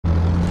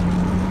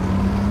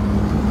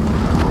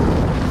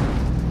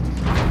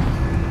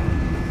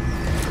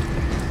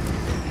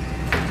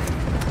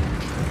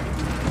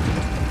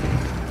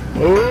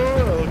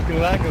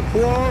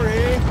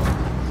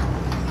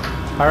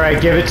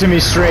Alright, give it to me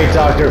straight,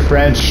 Dr.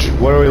 French.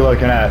 What are we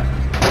looking at?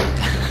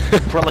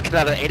 We're looking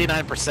at an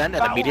 89% and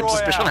a medium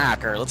suspicion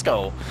hacker. Let's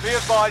go. Be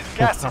advised,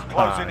 gas is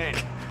closing in.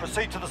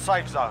 Proceed to the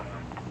safe zone.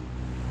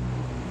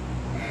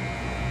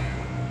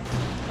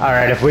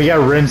 Alright, if we get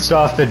rinsed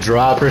off the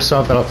drop or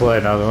something, I'll play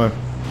another one.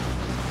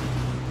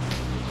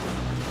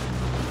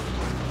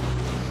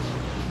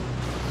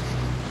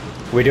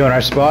 We doing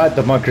our spot,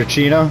 the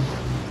Muckerchino?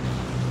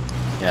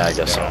 Yeah, I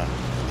guess so.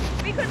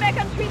 We could make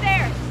entry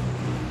there.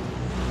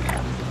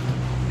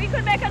 We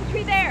could make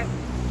entry there.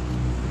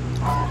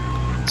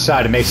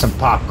 Decided to make some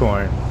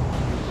popcorn.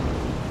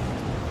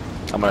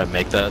 I'm gonna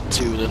make that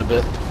too in a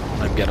bit.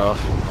 When I get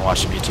off and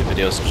watch some YouTube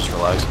videos and just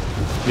relax.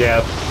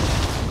 Yep.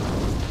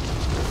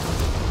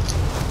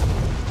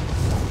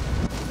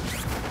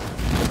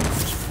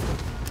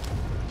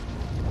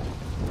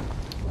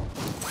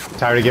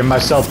 Tired of giving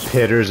myself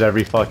pitters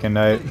every fucking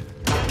night.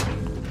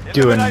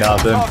 Doing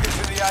nothing.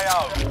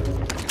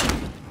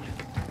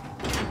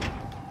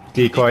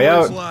 Decoy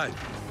out.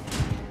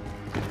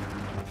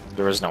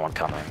 There is no one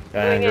coming.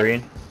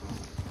 Green.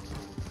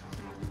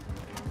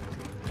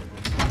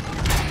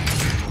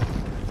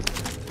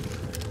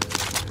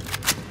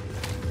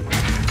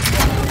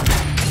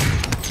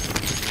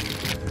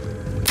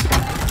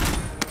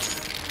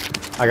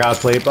 I got a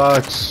plate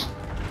box.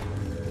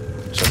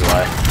 So do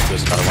I.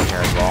 There's another one here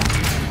as well.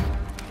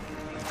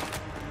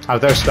 Out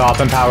there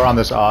stopping power on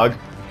this AUG.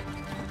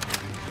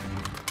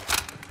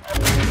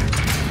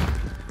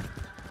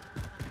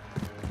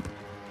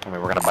 I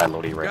mean, we're gonna buy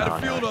Lodi right now.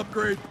 Got a field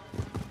upgrade.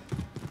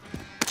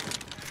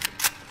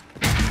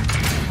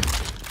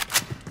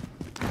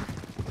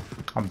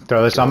 I'm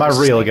throw this on my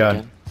real gun.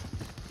 Again?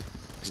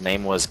 His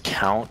name was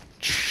Count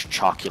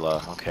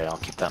Chocula. Okay, I'll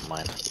keep that in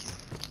mind.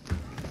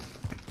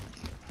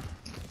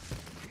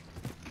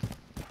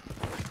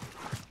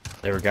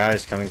 There were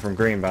guys coming from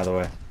green, by the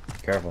way.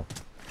 Careful.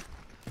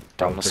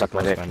 Don't suck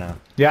my dick. By now.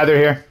 Yeah, they're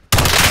here.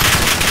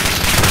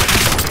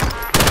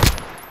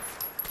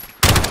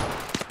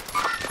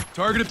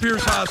 Target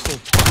appears hostile.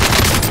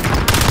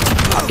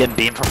 I'm getting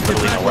beamed from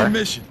literally Back on nowhere.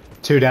 mission.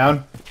 2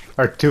 down.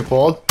 Or 2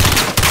 pulled.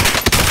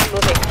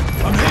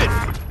 I'm hit.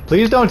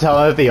 Please don't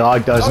tell me that the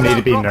AUG does need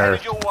to be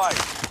nerfed.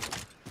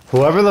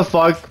 Whoever the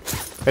fuck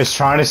is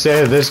trying to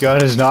say that this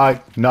gun is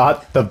not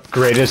the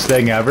greatest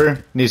thing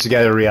ever needs to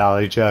get a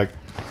reality check.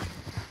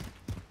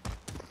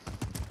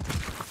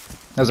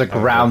 That's a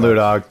ground loot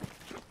AUG.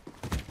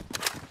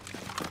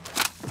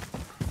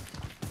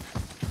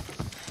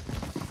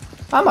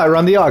 I might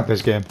run the AUG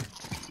this game.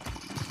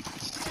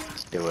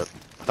 Do it.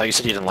 I thought you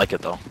said you didn't like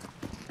it though.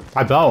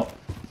 I don't.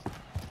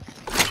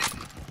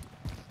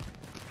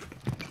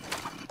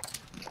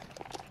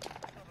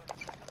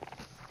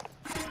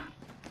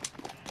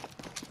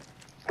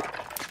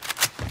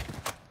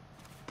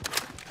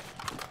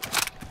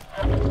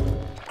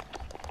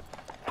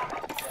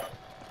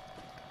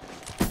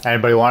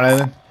 Anybody want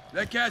anything?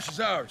 That cash is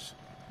ours.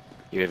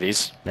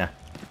 UAVs? Nah.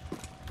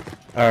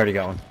 I already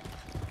got one.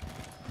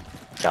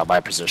 Gotta buy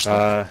a precision.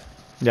 Yeah,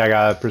 I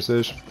got a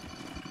precision.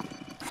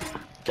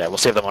 Okay, we'll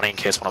save the money in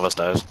case one of us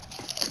dies.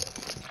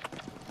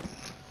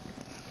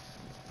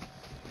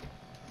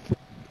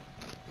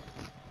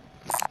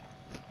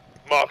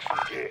 Marks from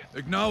here.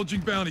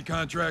 Acknowledging bounty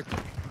contract.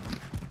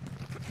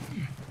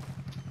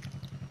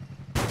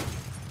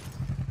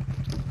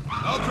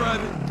 I'll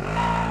drive it.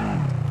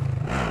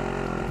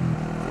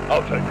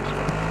 I'll take this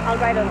one. I'll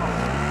ride along.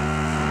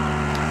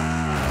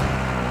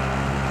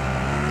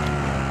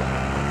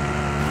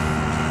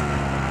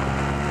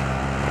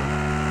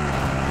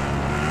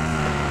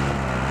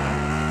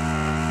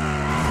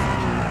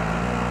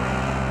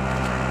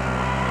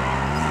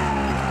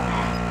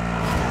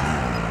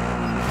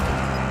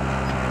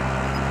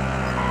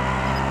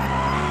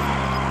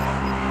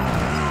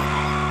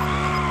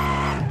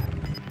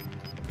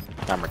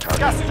 I'm retarded.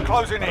 Gas is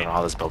closing I don't in. know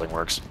how this building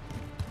works.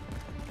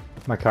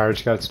 My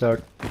carriage got stuck.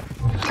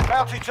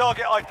 Bounty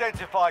target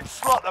identified.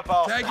 Slot the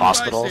bastard. Tagging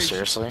Hospital? buy station.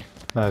 Seriously?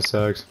 That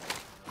sucks.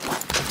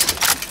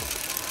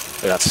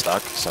 They got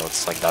stuck, so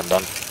it's like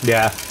done.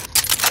 Yeah.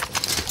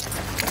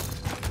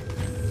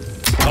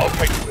 I'll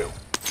take the wheel.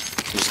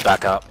 You just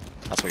back up.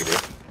 That's what you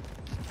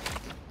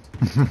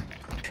do.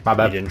 My You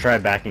bad. didn't try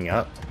backing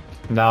up?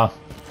 No.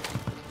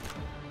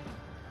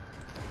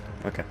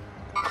 Okay.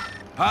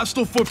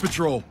 Hostile foot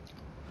patrol.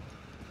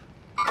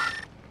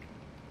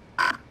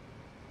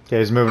 Okay,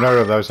 he's moving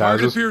over to those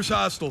Target houses. appears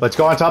hostile. Let's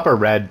go on top of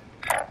red.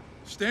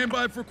 Stand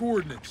by for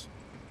coordinates.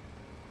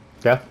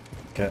 Okay.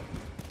 Okay.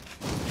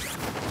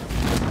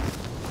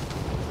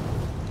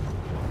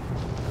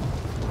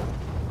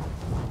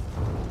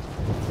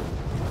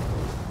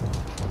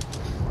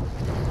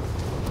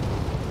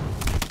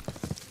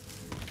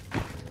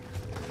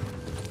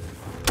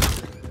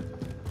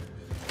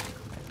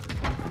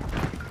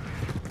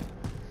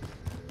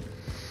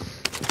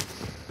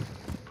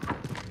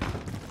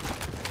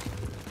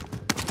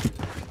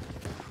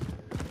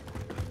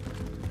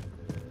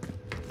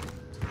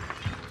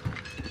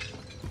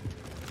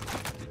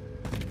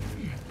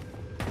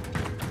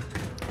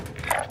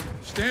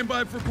 Stand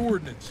by for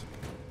coordinates.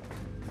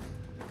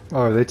 Oh,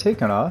 are they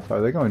taking off?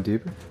 Are they going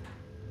deeper?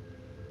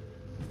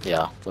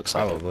 Yeah, looks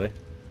like it. Probably.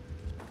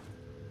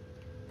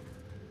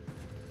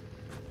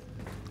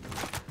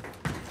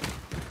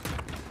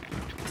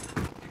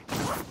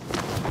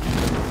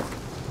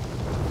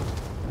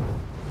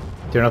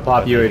 Do you want to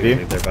pop Leave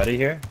UAV? their buddy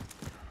here.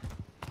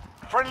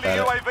 Friendly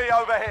Got it.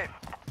 UAV overhead.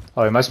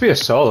 Oh, it must be a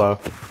solo.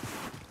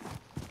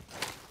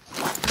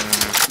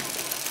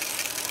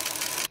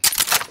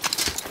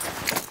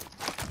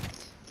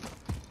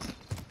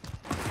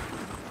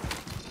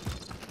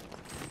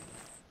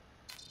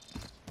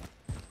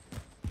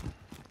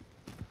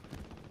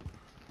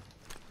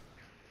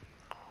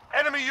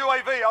 Enemy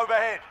UAV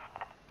overhead.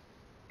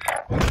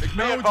 Be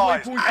Acknowledge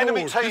advised, waypoint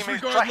enemy forward. team is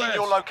Disregard tracking last.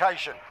 your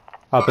location.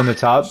 Up in the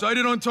top.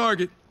 Sighted on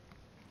target.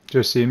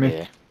 Just see me.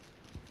 Yeah.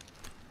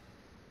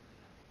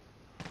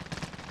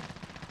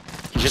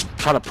 He's just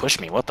trying to push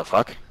me. What the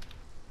fuck?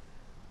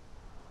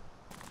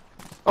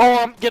 Oh,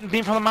 I'm getting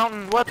beamed from the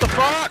mountain. What the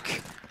fuck?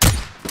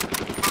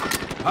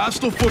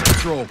 Hostile foot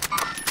patrol.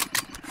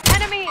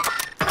 Enemy!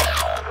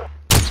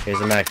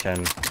 Here's a Mac 10.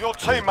 Your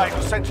teammate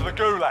was sent to the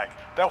gulag.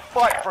 They'll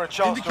fight for a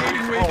chance to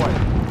Indicating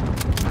redeploy.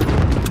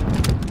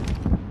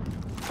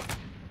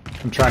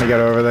 I'm trying to get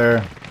over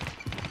there.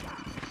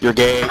 You're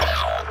gay. Your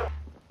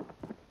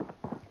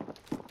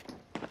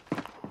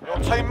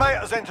teammate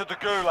has entered the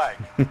gulag.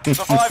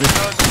 Survive and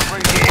earn the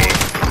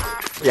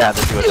redeploy. Yeah,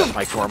 they do a death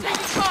mic for him.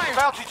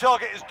 Bounty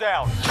target is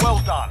down.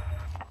 Well done.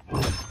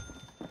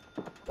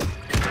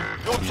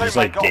 Your He's just teammate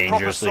like got a proper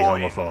dangerously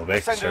sorting.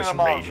 homophobic. Sending Starts them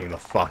on. raging the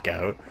fuck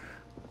out.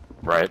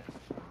 Right.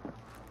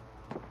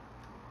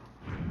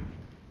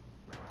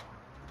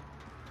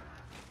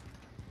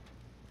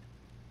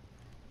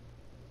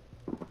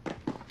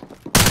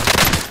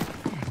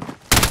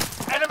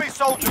 Enemy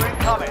soldier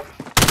incoming.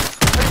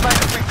 Teammate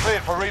has been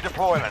cleared for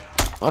redeployment.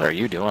 What are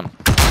you doing?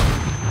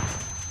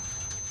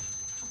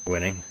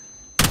 Winning.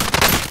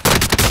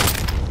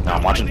 No,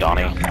 I'm watching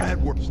Donnie.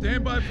 Bad work.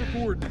 Stand by for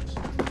coordinates.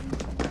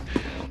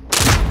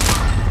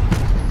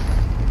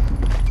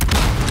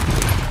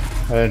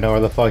 I didn't know where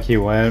the fuck he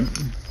went.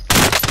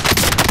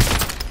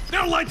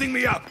 They're lighting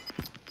me up.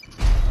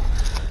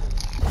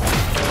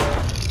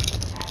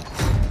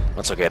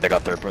 That's okay. They're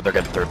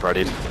getting third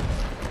partied.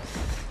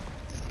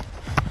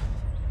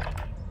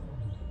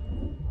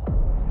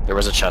 There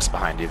was a chest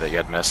behind you that you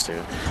had missed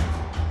too.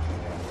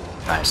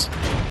 Nice.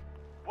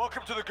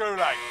 Welcome to the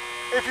gulag.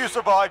 If you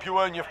survive, you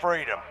earn your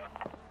freedom.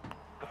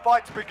 The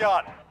fight's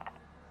begun.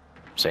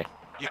 See.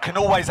 You can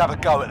always have a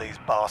go at these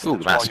bastards Ooh,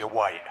 while nice. you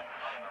wait.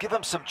 Give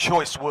them some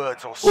choice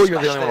words or Oh, smash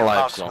you're the only their one alive,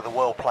 mugs so. with a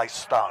well-placed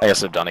stone. I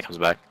guess if Donnie comes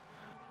back.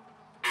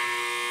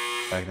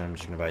 Back then, I'm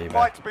just gonna buy you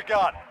back. Fight's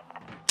begun.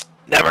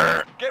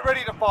 Never. Get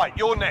ready to fight.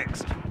 You're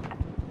next.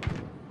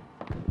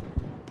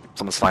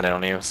 Someone's flying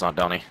on you. It's not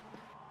Donnie.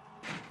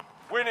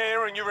 Win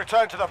here and you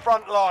return to the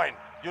front line.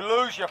 You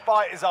lose, your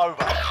fight is over.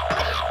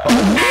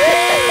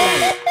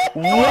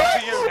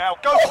 What? To you now.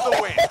 Go for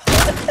the win.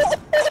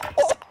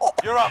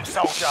 You're up,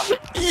 soldier.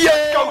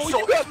 Go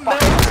sort this fuck.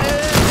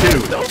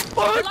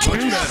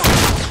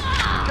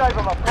 Gave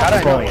him a proper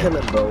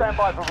stand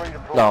by for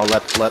redeployment. No,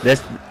 let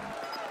This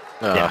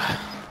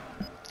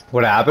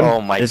What happened?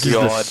 Oh my this is the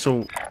god.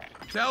 so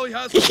Tally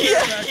hostile.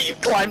 Yeah, attack. he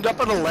climbed up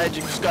on a ledge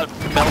and just got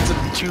melted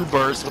in 2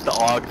 bursts with the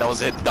AUG. That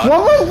was it. Done.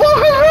 What?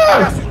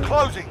 Gas is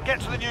closing. Get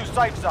to the new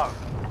safe zone.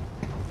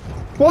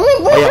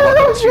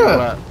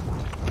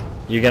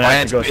 you're gonna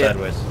have to go Yeah.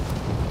 sideways.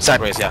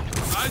 Sideways, yeah.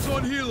 Eyes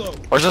on helo.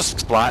 Or just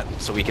splat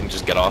so we can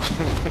just get off.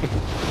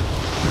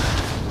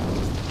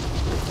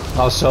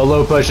 I'll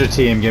solo push a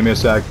team. Give me a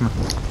sec.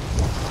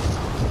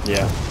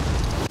 Yeah.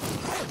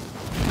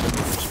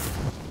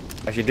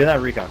 Actually, do that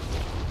recon.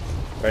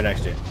 Right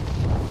next to you.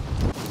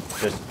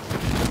 Just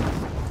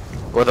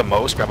Or the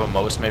most. Grab a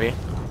most maybe.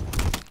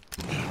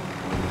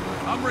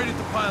 I'm ready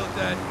to pilot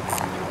that.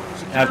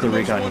 Secure after the most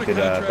recon, you wanted could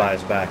contract. buy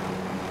us back.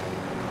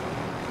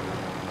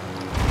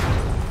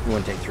 It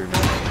wouldn't take 3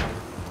 minutes.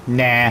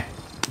 Nah.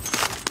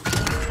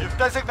 You've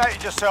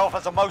designated yourself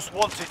as a most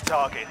wanted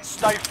target.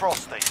 Stay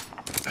frosty.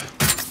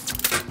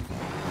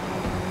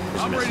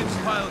 I'm ready to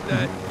pilot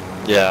that.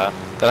 Yeah,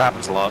 that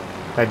happens a lot.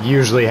 That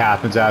usually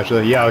happens,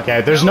 actually. Yeah,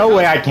 okay. There's no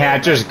way I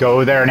can't just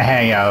go there and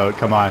hang out.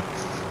 Come on.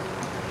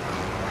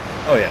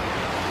 Oh yeah.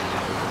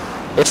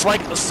 It's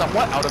like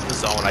somewhat out of the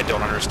zone. I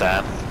don't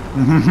understand.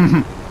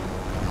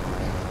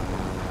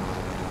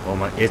 Oh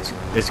my,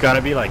 it's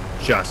gotta be like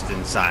just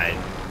inside.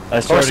 I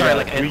Or swear to sorry, God,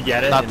 like if we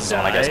get it not and the zone,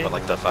 I guess, die- but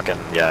like the fucking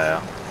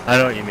yeah, I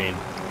know what you mean.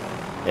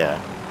 yeah.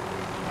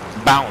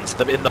 Bounds.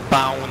 In the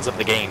bounds of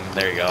the game.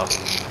 There you go.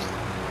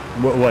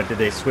 What did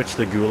they switch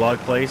the gulag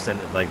place and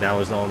like that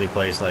was the only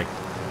place like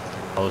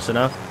close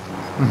enough?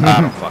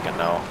 I don't fucking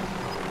know.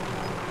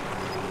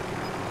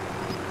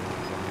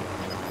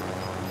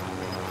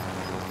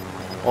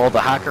 Well,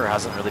 the hacker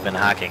hasn't really been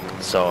hacking,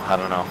 so I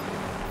don't know.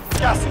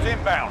 Gas is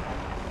inbound.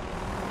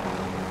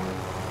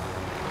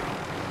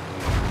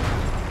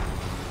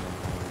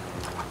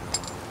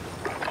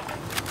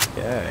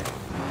 Okay.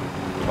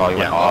 Oh, you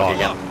went AUG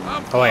again.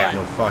 I'm Oh, yeah.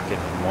 No fucking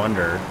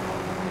wonder.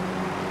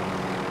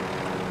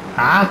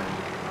 Huh?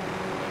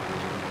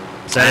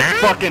 That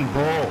fucking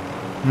bull.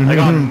 I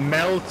got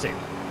melted.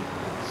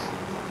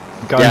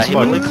 Guns Yeah, he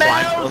fucking literally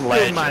climbed the melted,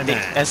 ledge. my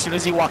man. As soon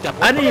as he walked up,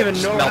 I didn't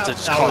even know melted,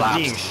 how just I was collapsed.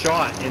 being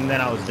shot, and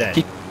then I was dead.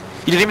 He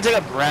didn't even take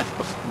a breath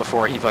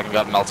before he fucking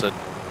got melted.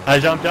 I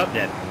jumped up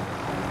dead.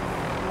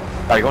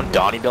 Are you going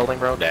Donnie building,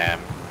 bro? Damn.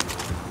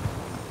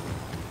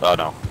 Oh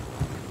no.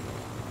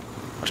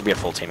 I should be a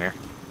full team here.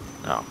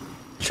 No.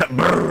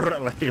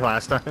 Like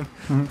last time.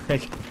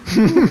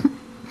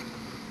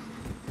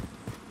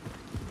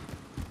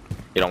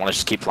 You don't want to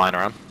just keep flying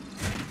around?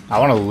 I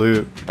want to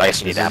loot. I guess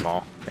you need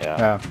ammo. Yeah.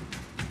 Yeah.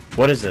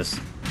 What is this?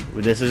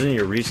 This isn't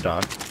your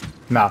restock.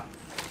 Nah.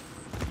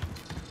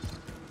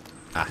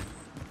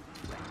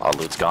 All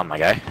loot's gone, my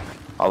guy.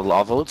 All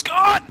the loot's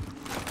gone!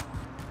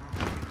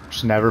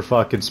 Just never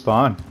fucking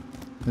spawn.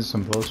 This is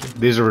some bullshit.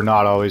 These are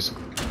not always.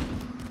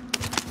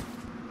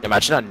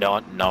 Imagine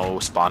a no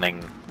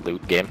spawning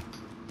loot game.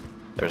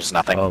 There's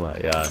nothing. Oh my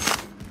god.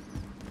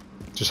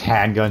 Just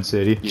handgun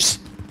city. You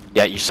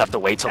just have to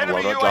wait till the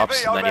Enemy loadout UAV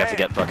drops, and then you have to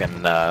get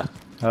fucking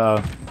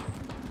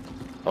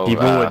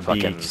People would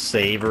fucking be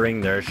savoring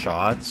their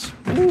shots.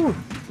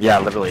 yeah,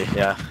 literally,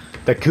 yeah.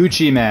 The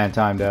coochie man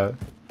timed out.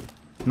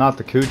 Not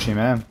the coochie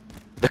man.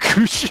 The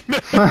coochie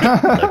man.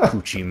 The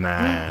coochie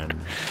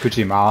man.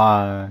 Coochie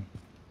man.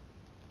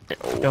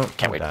 Oh, Don't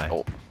can't wait. die.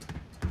 Oh.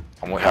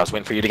 I was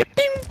waiting for you to get.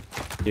 Pew,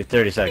 You have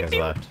 30 seconds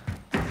left.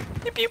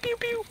 pew, pew, pew,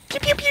 pew, pew,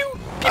 pew, pew.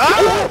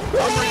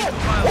 I'm ready to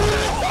pilot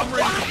that. I'm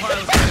ready to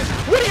pilot that.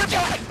 What are you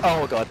doing?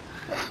 Oh god.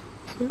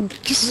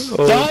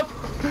 Stop!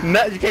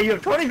 No, okay, you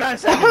have 25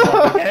 seconds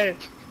left, okay?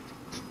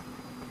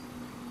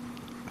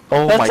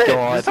 Oh That's my it.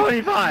 god. It's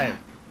 25.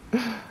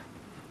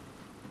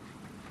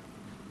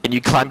 Can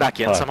you climb back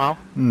in Fuck. somehow?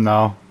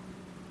 No.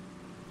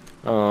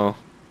 Oh.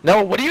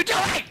 No, what are you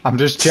doing? I'm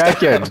just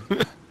checking.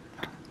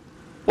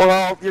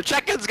 Well, your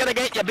check-in's gonna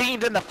get you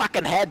beamed in the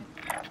fucking head.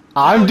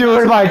 I'm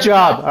doing my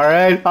job,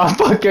 alright? I'm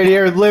fucking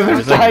here living,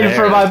 There's like fighting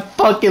for there. my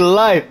fucking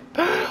life.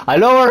 I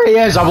know where he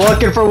is. I'm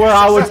looking for where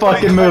I would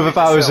fucking move if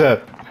I was him.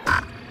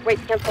 Wait,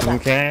 cancel that.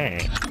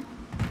 Okay.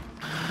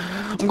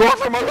 I'm going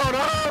for my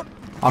loadout.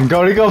 I'm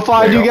going to go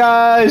find you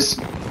guys.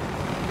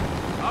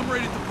 I'm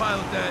ready to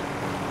pilot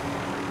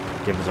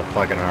that. Give us a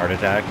fucking heart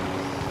attack.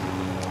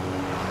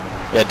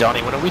 Yeah,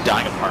 Donnie, when are we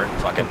dying of heart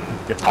fucking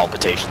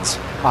palpitations?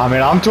 I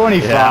mean, I'm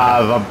 25.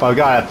 Yeah. I've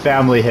got a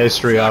family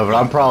history of it.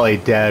 I'm probably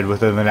dead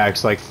within the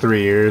next, like,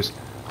 3 years.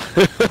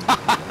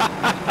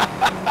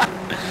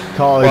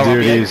 Call of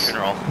Duties.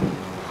 Funeral.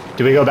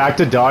 Do we go back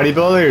to Donnie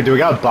building or do we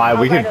got buy?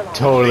 We could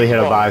totally hit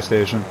a buy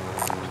station.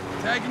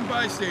 Tagging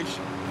buy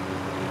station.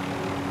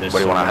 There's What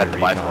do you so want to many head to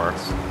buy recons.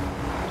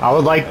 for? I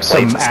would like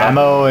some and stuff.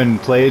 ammo and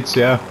plates,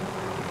 yeah.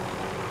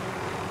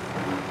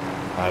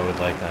 I would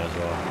like that as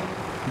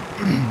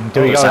well.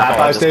 Do we go to there's that ammo,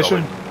 buy I'll just go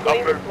station?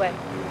 Going this way.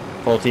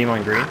 Full team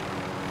on green?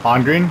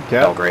 On green? Oh,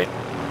 Yeah. great.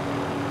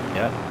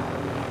 Yeah.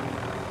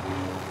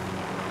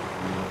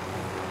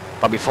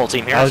 I'll be full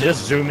team here. I was too.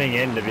 just zooming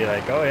in to be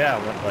like, oh yeah,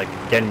 like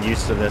getting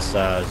used to this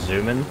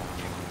zooming.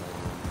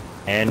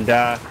 And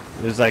it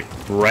was like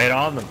right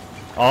on them.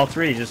 All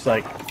three just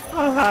like,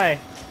 oh hi.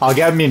 I'll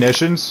get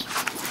munitions.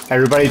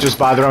 Everybody just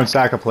buy their own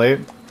stack of plate.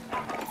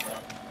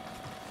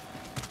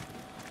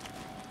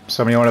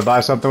 Somebody want to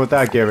buy something with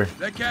that? Give her.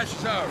 That cash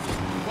is ours.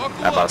 Buckle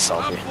How about up.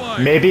 selfie? I'm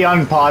flying. Maybe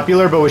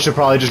unpopular, but we should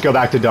probably just go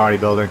back to Donnie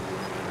building.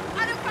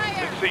 Under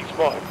fire!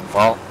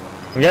 Well,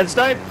 I'm getting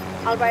sniped.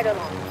 I'll ride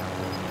along.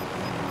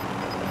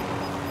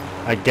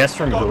 I guess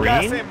from Got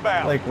gas green?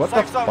 inbound. Like what the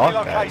Safe zone fuck,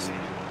 guys?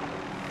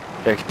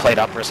 relocated. here, played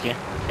up, risky.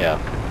 Yeah.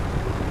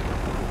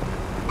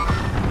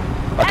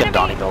 Fucking Enemy!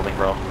 Donnie building,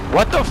 bro.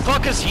 What the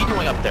fuck is he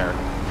doing up there?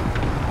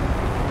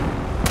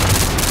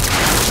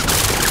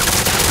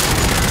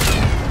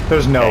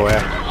 There's no way.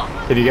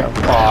 Did you get?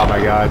 Oh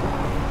my god.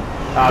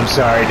 I'm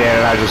sorry,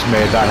 Dan. I just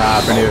made that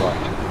happen to you.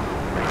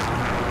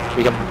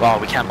 We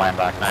can buy him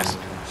back. Nice.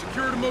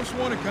 Secured a most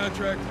wanted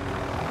contract.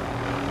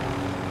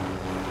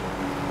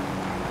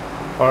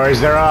 Or is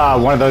there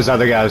one of those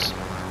other guys?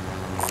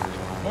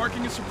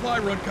 Marking a supply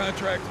run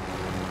contract.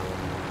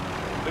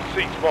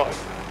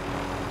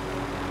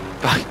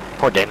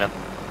 Poor Damon.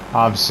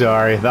 I'm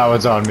sorry. That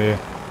one's on me.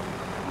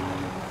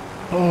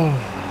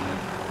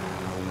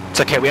 It's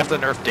okay. We have to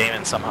nerf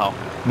Damon somehow.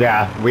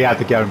 Yeah, we have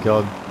to get him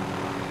killed.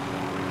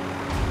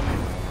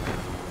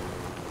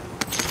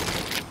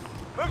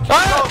 Move to the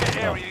target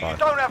area. fuck. You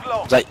don't have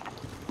long. Is that?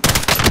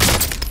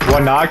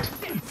 One knocked.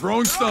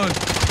 Throwing stun.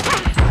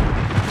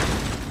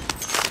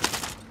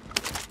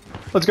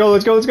 Let's go.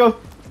 Let's go. Let's go.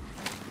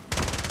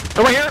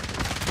 Over here.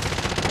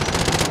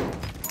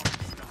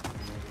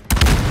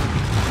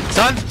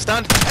 Stunned.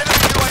 Stunned.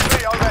 Enemy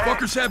UAV overhead.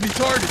 Fuckers have me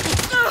targeted.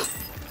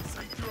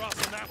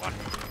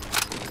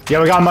 Yeah,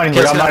 we got money. We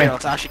Okay, let's got get out of money. here.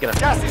 Let's actually get out.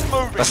 Gas is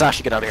moving. Let's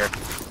actually get out of here.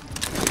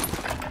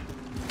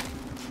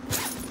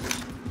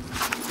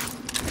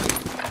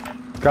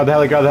 Grab the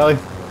heli. Grab the heli.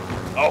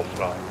 Oh,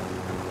 fuck.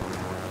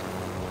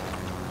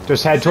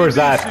 Just head towards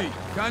that. CBC.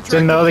 Contract It's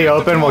in the middle of the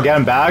complete. open. We'll get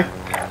him back.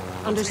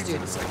 Understood.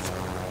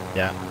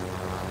 Yeah.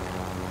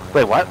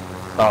 Wait, what?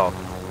 Oh.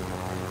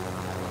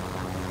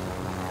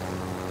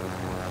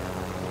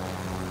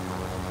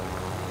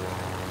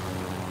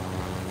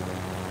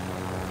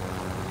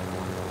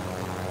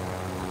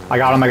 I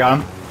got him.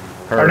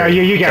 Hurry. Or no,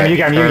 you get him. You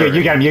get him. Hurry.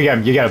 You get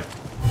him.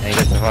 And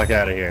get the fuck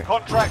out of here.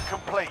 Contract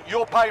complete.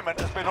 Your payment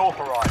has been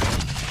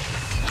authorized.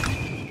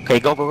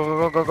 Okay, go.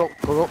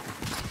 Can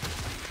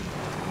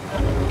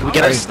we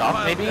get our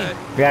stuff, maybe?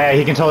 Yeah,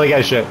 he can totally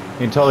get shit.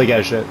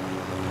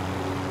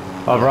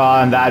 Over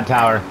on that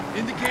tower.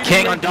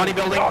 King on Donnie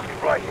building.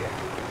 Right here.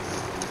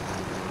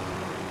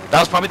 That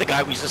was probably the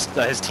guy we just,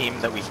 his team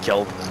that we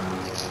killed.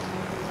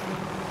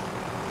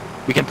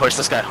 We can push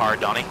this guy hard,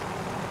 Donnie.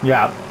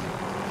 Yeah.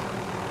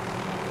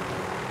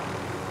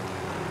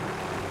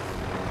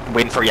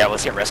 Waiting for,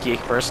 let's get risky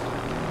first.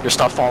 Your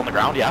stuff fall on the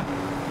ground, yeah?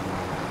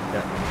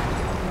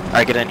 Yeah.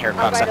 Alright, get in here,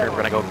 I'll cocksucker. ride We're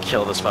gonna go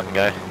kill this fucking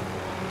guy.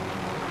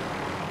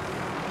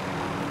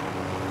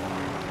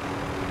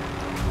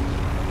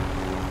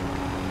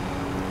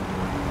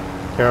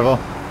 Careful.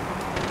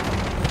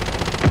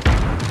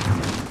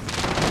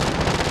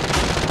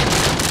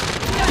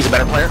 He's a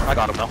better player? I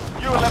got him though.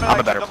 You I'm a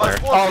eliminated better the player.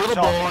 most Oh, wanted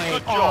little target. boy.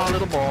 Good Oh, job.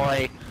 little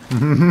boy.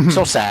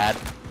 So sad.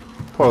 Poor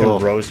Fucking little,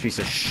 rose piece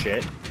of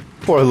shit.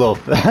 poor little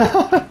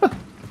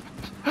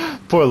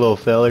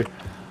filler.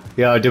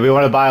 Yo, do we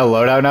want to buy a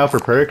loadout now for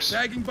perks?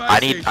 Tagging by I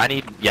station.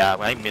 need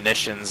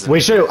munitions. We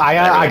should.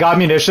 I got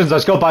munitions.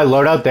 Let's go buy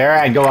loadout there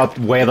and go up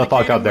way the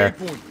fuck up there.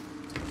 Indicating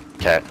waypoint.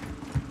 Okay.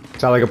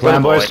 Sound like a plan,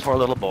 Little boy, boys? poor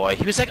little boy.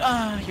 He was like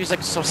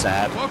so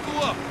sad.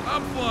 Buckle up.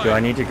 I'm flying. Do I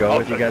need to go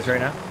with you guys right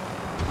now?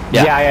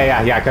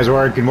 Yeah. Because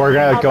we're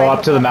gonna go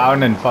up to the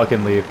mountain and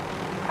fucking leave.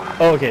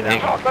 Oh, okay,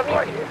 now. From you,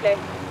 replay.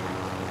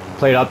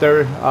 Played up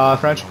there,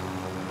 French.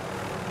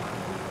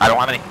 I don't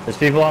have any. There's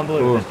people on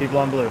blue. Ooh. There's people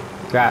on blue.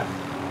 Yeah.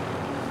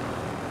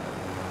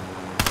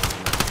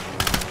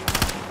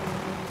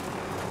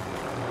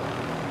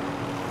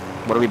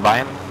 What are we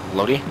buying?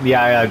 Lodi?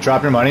 Yeah.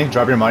 Drop your money.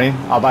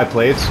 I'll buy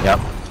plates. Yep.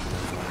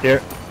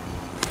 Here.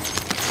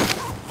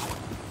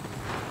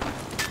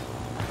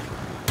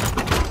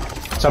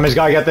 Somebody's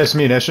gotta get this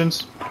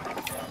munitions.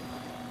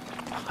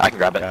 I can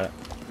grab it. Got it.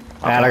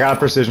 And I got a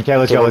precision. Okay,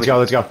 let's go. Where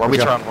we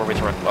throwing?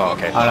 Oh,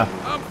 okay. I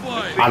don't know. I'm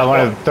flying. I don't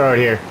want to throw it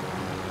here.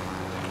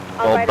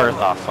 I'll Oh, ride birth.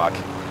 along. Oh, fuck.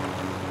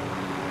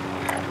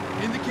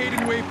 Indicating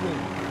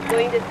waypoint.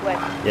 Going this way.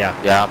 Yeah.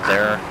 Yeah, up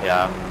there.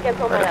 Yeah.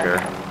 Cancel my Right up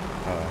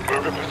left. here.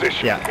 Move in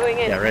position. Yeah. Going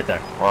in. Yeah, right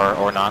there.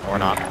 Or not.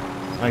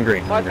 On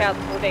green. Mark out.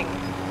 Moving.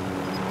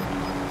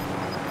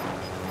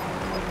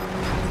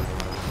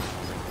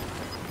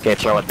 Okay,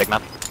 throw it, big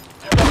man.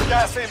 You've got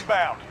gas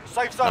inbound.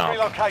 Safe zone Oh,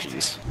 relocated.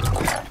 jeez.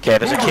 Okay,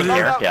 there's a king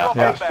here. Loadout Yeah. drop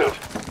Yeah. inbound.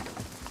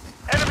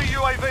 Enemy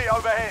UAV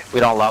overhead. We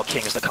don't allow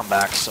kings to come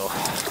back, so.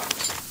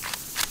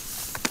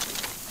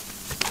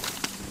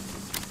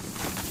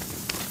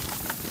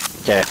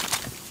 Okay.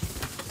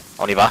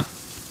 On y va.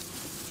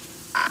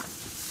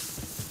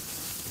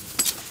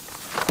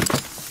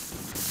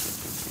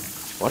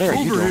 What are you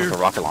Over doing here. with the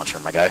rocket launcher,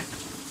 my guy?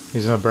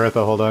 He's in a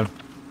Bertha. Hold on.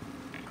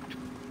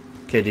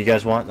 Okay, do you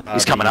guys want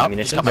He's coming out.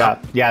 munitions? He's coming out.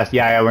 Yeah.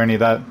 We're gonna need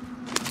that.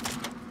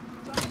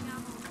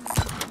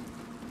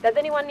 Does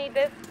anyone need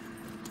this?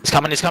 He's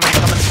coming.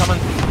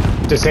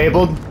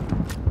 Disabled.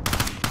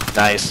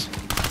 Nice.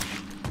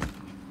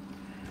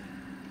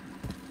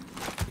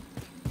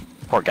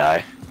 Poor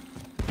guy.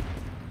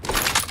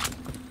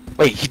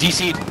 Wait, he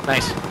DC'd.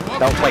 Nice.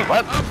 No, wait,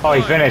 what? Oh,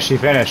 he finished.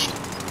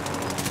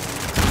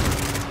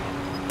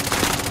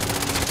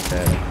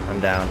 Okay, I'm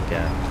down.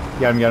 Yeah.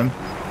 Get him.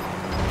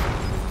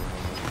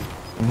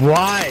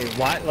 Why?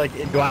 Why? Like,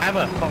 do I have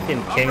a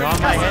fucking king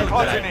on my head?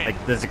 That I,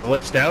 like, does it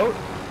glitched out?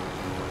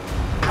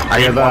 I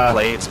Yeah, need more the-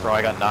 plates, bro.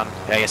 I got none.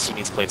 Yeah, I guess he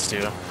needs plates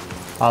too.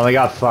 I only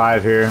got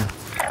 5 here.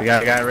 We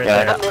got a guy right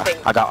Yeah, there. I'm moving.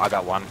 I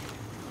got one.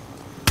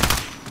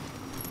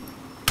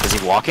 Is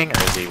he walking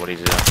or is he? What is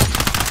he doing?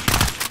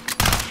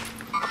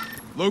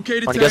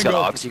 Located Oh, you guys got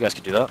tango. Augs? You guys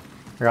could do that.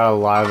 I got a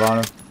live on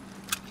him.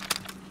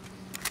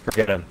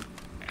 Forget him.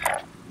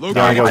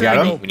 Located go get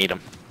him? tango. We need him.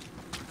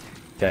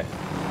 Okay.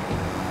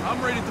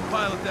 I'm ready to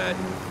pilot that.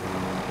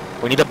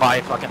 We need to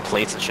buy fucking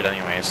plates and shit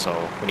anyway,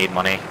 so we need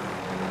money.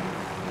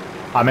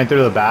 I'm in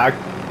through the back.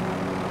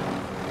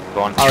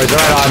 Going. Oh, he's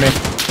right on me.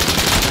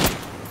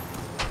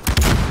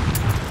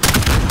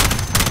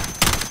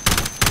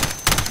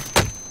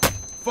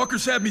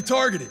 Fuckers have me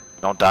targeted.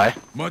 Don't die.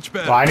 Much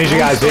better. Well, I need you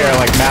guys here,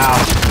 like now.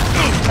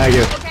 Thank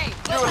you.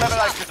 You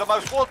eliminated the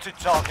most wanted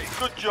target.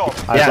 Good job.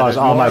 I lost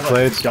all my more of a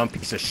plates. Dumb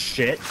piece of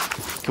shit.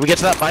 Can we get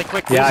to that bike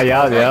quick, please?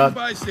 Yeah.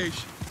 Buy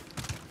station.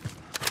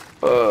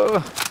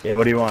 Yeah,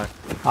 what do you want?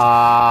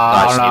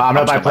 I don't know. I'm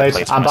gonna buy just gonna buy plates.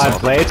 plates I'm buying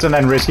myself. plates and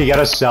then Risky get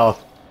a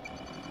self.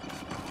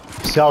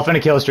 Self and a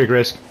kill streak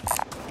risk.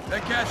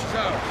 That cash is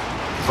out.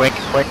 Quick.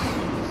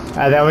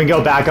 And then we can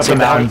go back up the Sit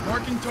down. mountain.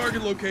 Marking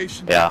target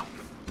location. Yeah.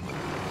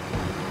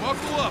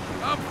 Buckle up.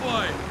 I'm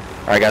flying.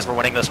 Alright, guys, we're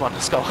winning this one.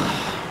 Let's go.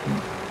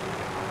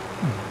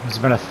 It's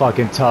been a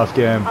fucking tough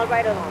game. I'll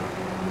ride along.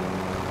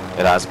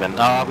 It has been. We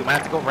might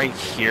have to go right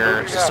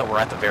here, just so we're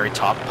at the very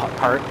top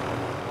part.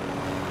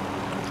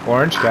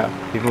 Orange cap.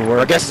 People Or I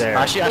work guess, there.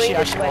 actually,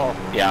 well,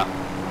 yeah.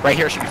 Right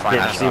here should be fine.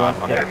 Yeah, I see don't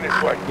know. one? Yeah.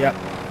 This way. Yep.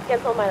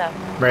 Cancel my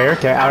left. Right here.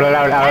 Okay. Out.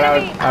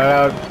 Enemy!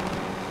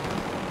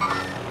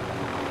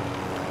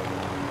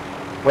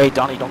 Wait,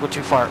 Donnie, don't go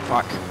too far.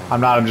 Fuck.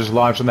 I'm just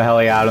launching the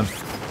heli at him.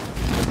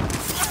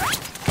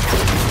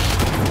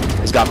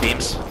 He's got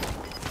beams.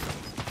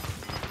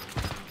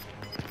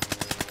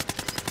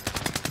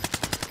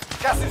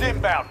 Gas is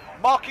inbound.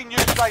 Marking new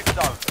safe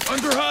zone.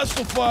 Under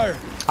hostile fire.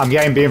 I'm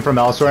getting beam from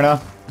elsewhere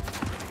now.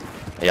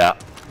 Yeah.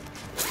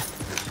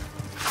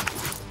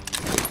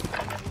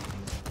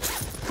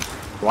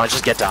 You wanna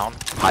just get down?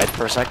 Hide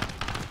for a sec?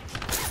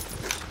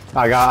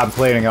 I'm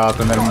plating up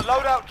and then Got a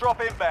loadout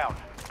drop inbound.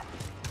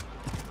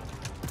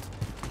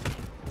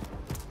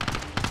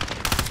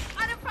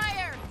 Under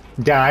fire.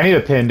 damn, I need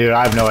a pin, dude.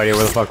 I have no idea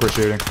where the fuck we're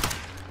shooting.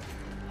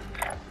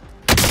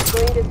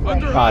 Going this way.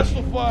 Under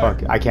hostile fire.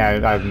 Fuck, I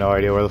can't. I have no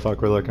idea where the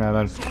fuck we're looking at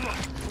then.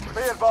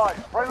 Be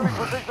advised, friendly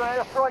precision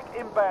airstrike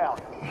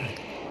inbound.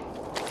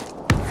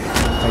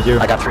 Thank you.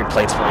 I got 3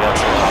 plates for you.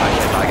 That's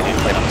actually, I can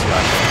do plate on 2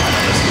 actually.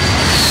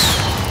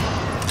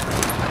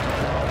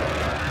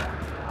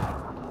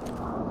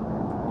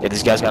 Yeah,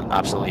 these guys got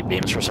absolutely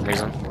beams for some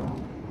reason.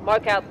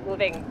 Mark out,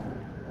 moving.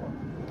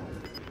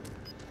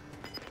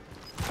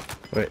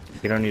 Wait,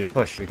 you don't need to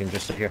push. We can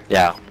just sit here.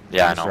 Yeah,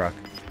 yeah, I Just know. rock.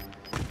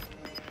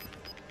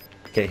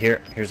 Okay,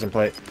 here's some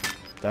plate.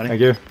 Donnie?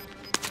 Thank you.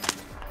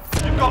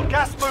 You've got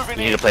gas moving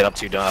You in. need to plate up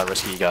 2,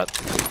 Risky. You got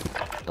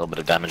a little bit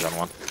of damage on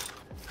 1.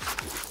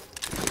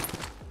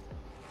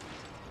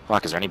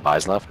 Fuck, is there any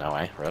buys left? No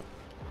way. Rip.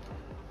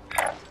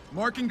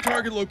 Marking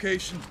target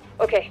location.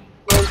 Okay,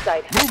 we're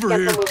inside. Mover Get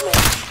here. some movement.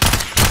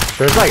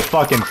 There's like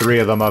fucking 3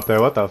 of them up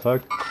there. What the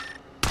fuck?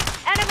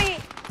 Enemy!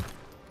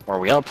 Or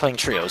we are playing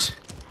trios.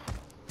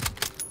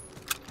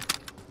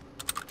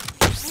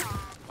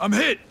 I'm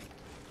hit.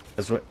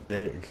 That's what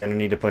they're gonna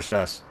need to push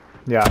us.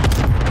 Yeah.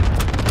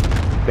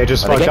 They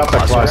just Are they fucked up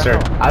getting the cluster?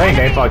 cluster. I think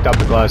they fucked up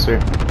the cluster.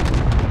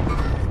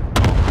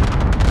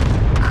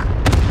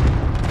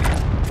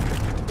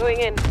 Going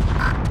in.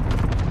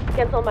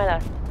 Cancel my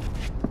last.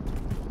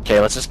 Okay,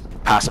 let's just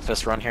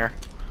pacifist run here.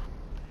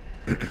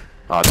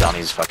 Oh,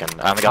 Donnie's fucking.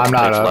 I only got I'm 2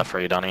 not plates up. left for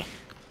you, Donnie.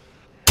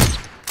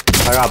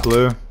 I got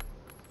blue.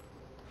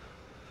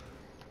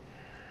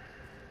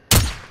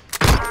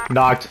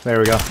 Knocked. There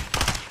we go.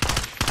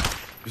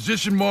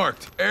 Position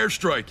marked.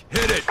 Airstrike.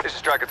 Hit it. This is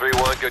Striker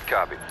 3-1, good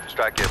copy.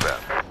 Strike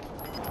inbound.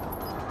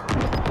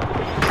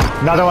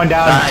 Another one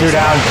down. Nice. 2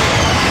 down.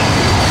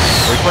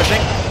 Are we pushing?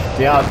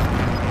 Yeah.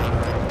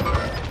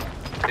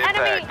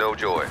 Impact, no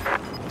joy.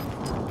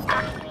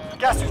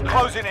 Gas is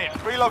closing in.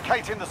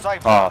 Relocating the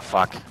safe zone. Oh,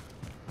 fuck.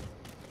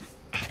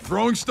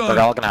 Throwing stun.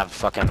 They're all gonna have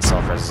fucking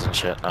self-reses and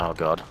shit. Oh,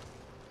 god.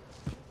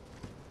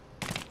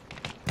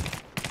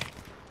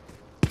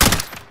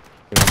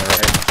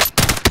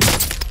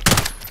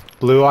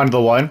 Blue on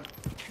the 1.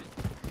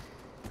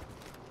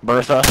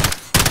 Bertha.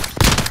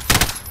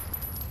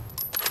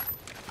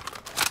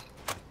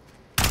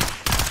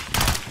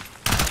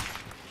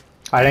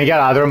 I didn't get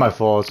either of my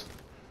fulls.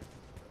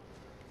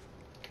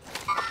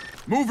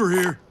 Mover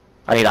here.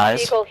 I need eyes.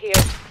 Vehicle here.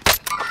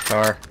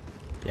 Car.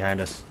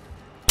 Behind us.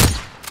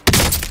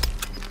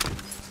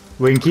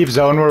 We can keep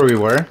zone where we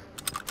were.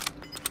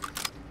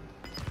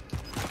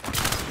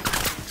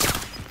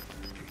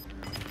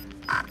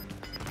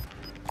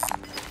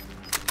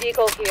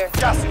 Vehicle here.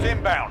 Gas is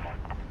inbound.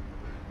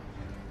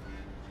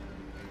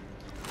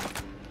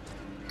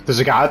 There's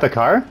a guy at the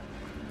car?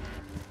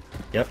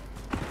 Yep.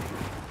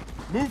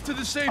 Move to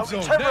the safe Only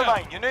zone 10 now.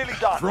 remain. You're nearly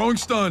done. Throwing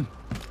stun.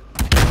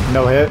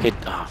 No hit. Hit.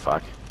 Oh,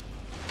 fuck.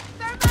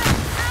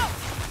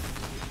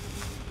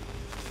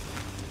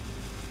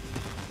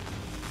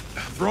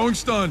 Throwing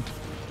stun.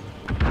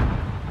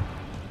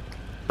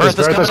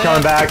 Bertha's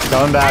coming back.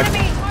 Coming back.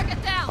 Enemy, mark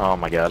it down. Oh,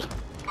 my god.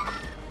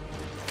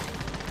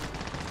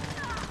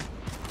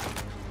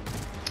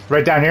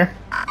 Right down here.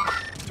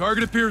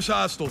 Target appears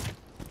hostile.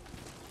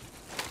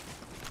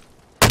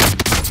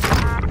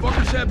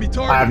 Fuckers have me I have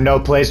targeted. no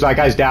place. That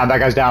guy's down. That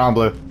guy's down on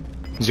blue.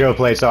 0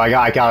 plates, so I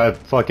gotta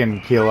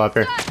fucking heal up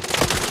here.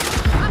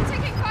 I'm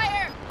taking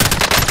fire.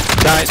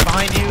 Guys,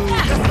 behind you!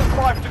 Just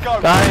 5 to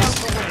go. Guys.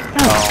 Down to win.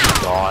 Oh,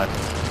 my god.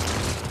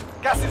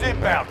 Gas is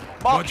inbound.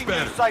 Marking new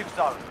better. safe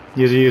zone.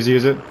 Use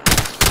it.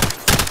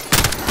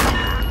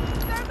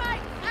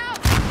 Thermite, out.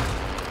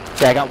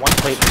 Okay, I got 1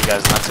 plate for you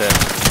guys, and that's it.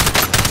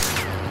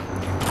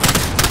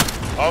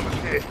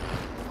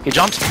 He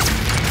jumped.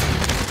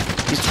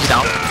 He's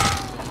down.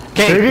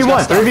 Okay.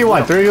 3v1,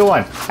 3v1,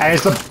 3v1. And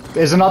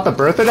is it not the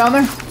Bertha down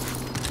there?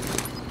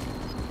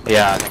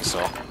 Yeah, I think so.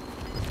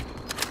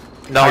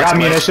 No, I it's got glitched,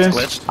 munitions.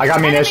 it's glitched. I got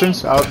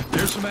munitions. Oh,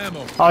 There's some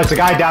ammo. it's a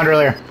guy down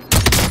earlier.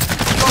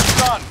 Shot's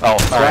done. Oh,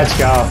 alright. Let's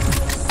go.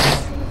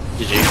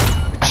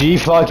 GG. G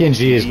fucking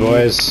G's,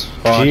 boys.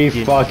 G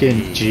fucking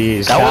fucking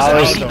G's. That was an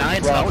was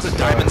 89, so that was a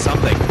diamond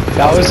something.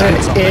 that was an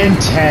diamond something.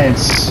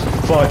 intense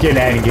fucking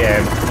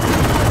endgame.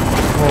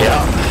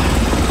 Yeah.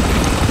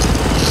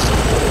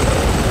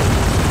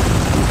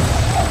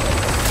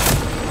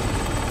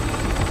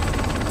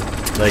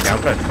 Like,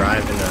 I'm gonna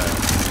drive into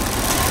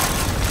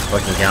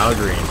fucking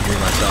Calgary and treat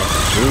myself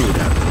some food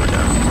after we're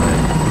done.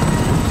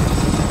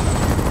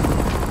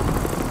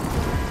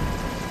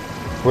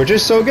 We're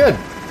just so good.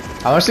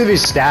 I want to see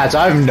these stats.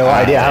 I have no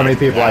idea how many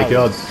people I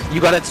killed. You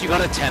got a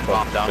 10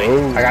 bomb, Donnie.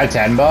 Oh. I got a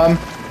 10 bomb.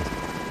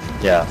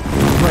 Yeah.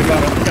 Oh my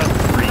god, I only got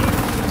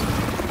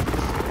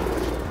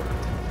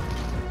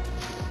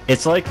 3.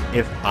 It's like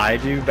if I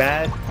do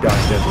bad,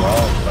 Josh does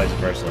well, and vice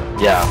versa.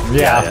 Yeah.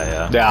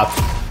 Yeah.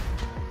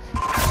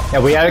 Yeah,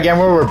 we had a game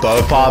where we're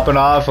both popping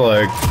off,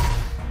 like,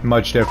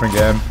 much different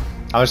game.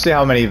 I want to see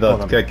how many the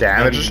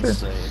damage.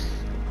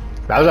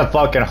 That was a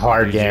fucking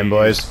hard game,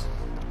 boys.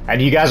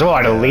 And you guys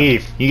wanted to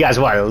leave. You guys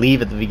wanted to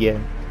leave at the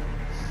beginning.